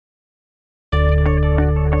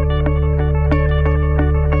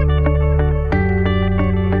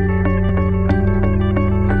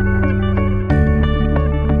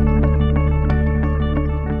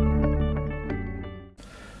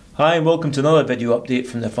Hi and welcome to another video update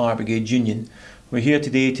from the Fire Brigades Union. We're here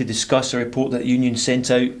today to discuss a report that the Union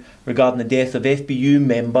sent out regarding the death of FBU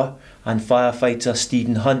member and firefighter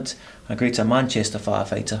Stephen Hunt, a Greater Manchester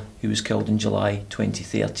firefighter who was killed in July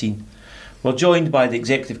 2013. We're joined by the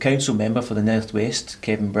Executive Council member for the North West,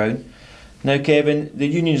 Kevin Brown. Now Kevin, the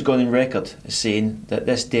Union's gone on record as saying that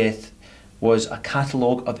this death was a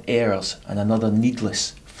catalogue of errors and another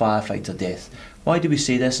needless firefighter death. Why do we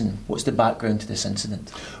say this and what's the background to this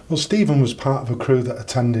incident? Well, Stephen was part of a crew that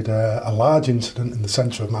attended a large incident in the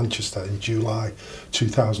centre of Manchester in July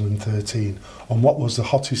 2013 on what was the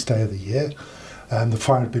hottest day of the year. The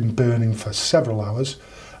fire had been burning for several hours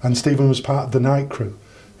and Stephen was part of the night crew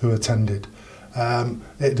who attended.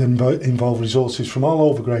 It involved resources from all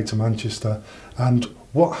over Greater Manchester, and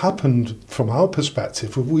what happened from our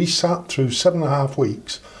perspective, we sat through 7.5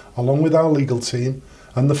 weeks along with our legal team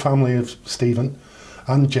and the family of Stephen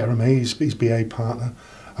and Jeremy, his BA partner,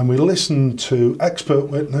 and we listened to expert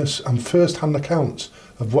witness and first-hand accounts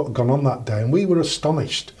of what had gone on that day, and we were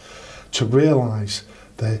astonished to realise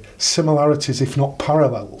the similarities, if not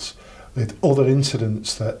parallels, with other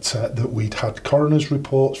incidents that we'd had coroner's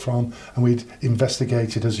reports from and we'd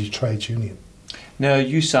investigated as a trades union. Now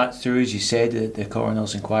you sat through, as you said, the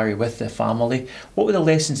coroner's inquiry with the family. What were the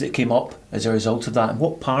lessons that came up as a result of that, and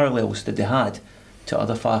what parallels did they had to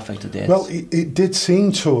other firefighter deaths? Well, it did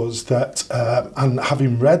seem to us that, and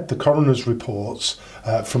having read the coroner's reports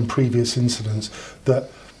from previous incidents,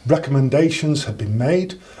 that recommendations had been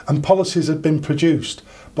made and policies had been produced,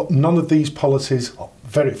 but none of these policies, or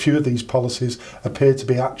very few of these policies, appeared to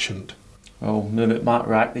be actioned. Well, now that Matt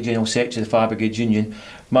Wrack, the General Secretary of the Fire Brigades Union,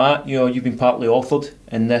 Matt, you've been partly authored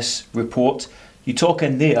in this report. You talk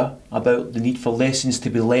in there about the need for lessons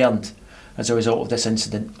to be learned as a result of this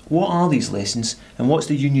incident. What are these lessons and what's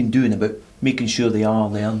the union doing about making sure they are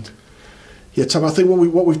learned? Yeah, Tom, I think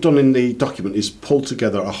what we've done in the document is pull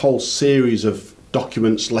together a whole series of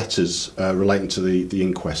documents, letters relating to the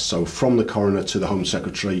inquest. So from the coroner to the Home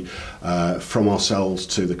Secretary, from ourselves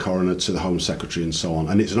to the coroner to the Home Secretary and so on.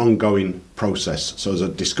 And it's an ongoing process. So there's a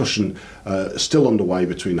discussion still underway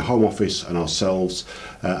between the Home Office and ourselves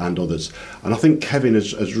and others. And I think Kevin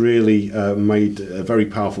has really made a very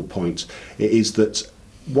powerful point. It is that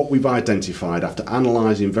what we've identified after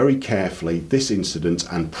analysing very carefully this incident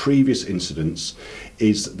and previous incidents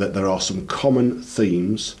is that there are some common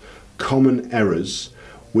themes, common errors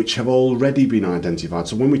which have already been identified.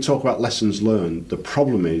 So when we talk about lessons learned, the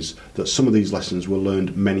problem is that some of these lessons were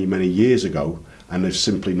learned many years ago and they've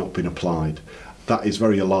simply not been applied. That is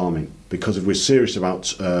very alarming, because if we're serious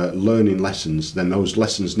about learning lessons, then those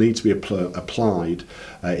lessons need to be applied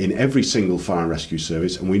in every single fire and rescue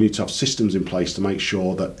service, and we need to have systems in place to make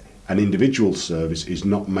sure that an individual service is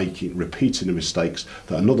not repeating the mistakes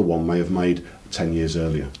that another one may have made 10 years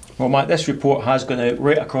earlier. Well, Matt, this report has gone out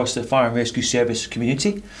right across the fire and rescue service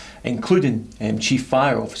community, including chief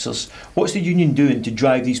fire officers. What's the union doing to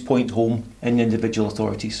drive these points home in the individual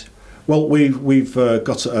authorities? Well, we've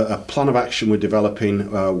got a plan of action we're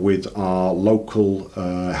developing with our local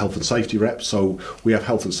health and safety reps. So we have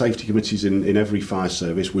health and safety committees in every fire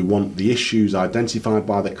service. We want the issues identified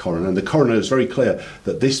by the coroner, and the coroner is very clear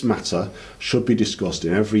that this matter should be discussed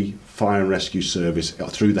in every fire and rescue service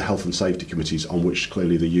through the health and safety committees on which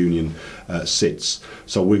clearly the union sits.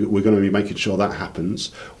 So we're going to be making sure that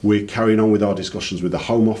happens. We're carrying on with our discussions with the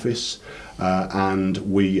Home Office. And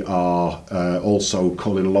we are also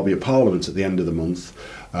calling a lobby of Parliament at the end of the month,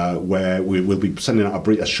 where we will be sending out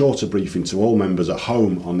a shorter briefing to all members at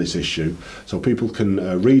home on this issue, so people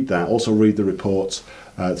can read that, also read the report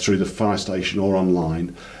through the fire station or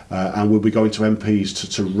online, and we'll be going to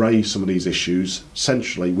MPs to raise some of these issues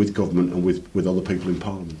centrally with government and with other people in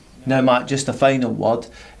Parliament. Now Matt, just a final word.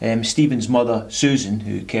 Stephen's mother, Susan,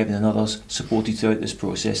 who Kevin and others supported throughout this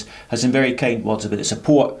process, has some very kind words about the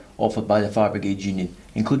support offered by the Fire Brigades Union,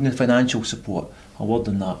 including the financial support. A word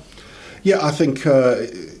on that. Yeah, I think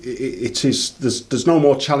it is. There's no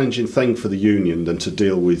more challenging thing for the union than to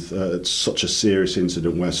deal with such a serious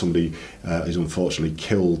incident where somebody is unfortunately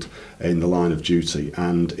killed in the line of duty,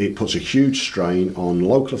 and it puts a huge strain on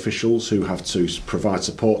local officials who have to provide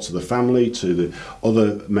support to the family, to the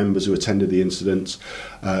other members who attended the incident,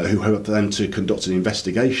 who have then to conduct an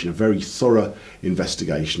investigation, a very thorough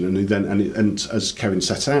investigation, and as Kevin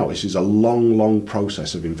set out, this is a long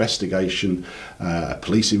process of investigation,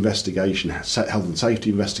 police investigation. investigation, health and safety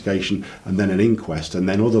investigation, and then an inquest, and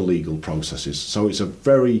then other legal processes. So it's a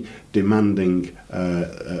very demanding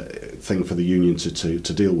thing for the union to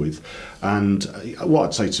deal with. And what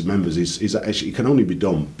I'd say to members is that actually it can only be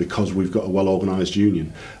done because we've got a well-organised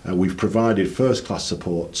union. We've provided first-class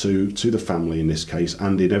support to the family in this case,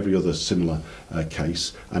 and in every other similar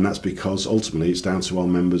case, and that's because ultimately it's down to our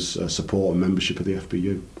members' support and membership of the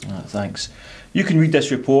FBU. Thanks. You can read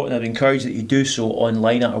this report, and I'd encourage that you do so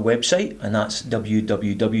online at our website, and that's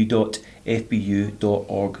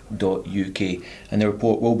www.fbu.org.uk, and the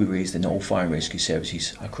report will be raised in all fire and rescue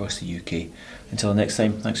services across the UK. Until next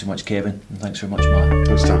time, thanks so much, Kevin, and thanks very much, Matt.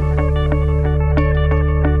 Thanks, Tom.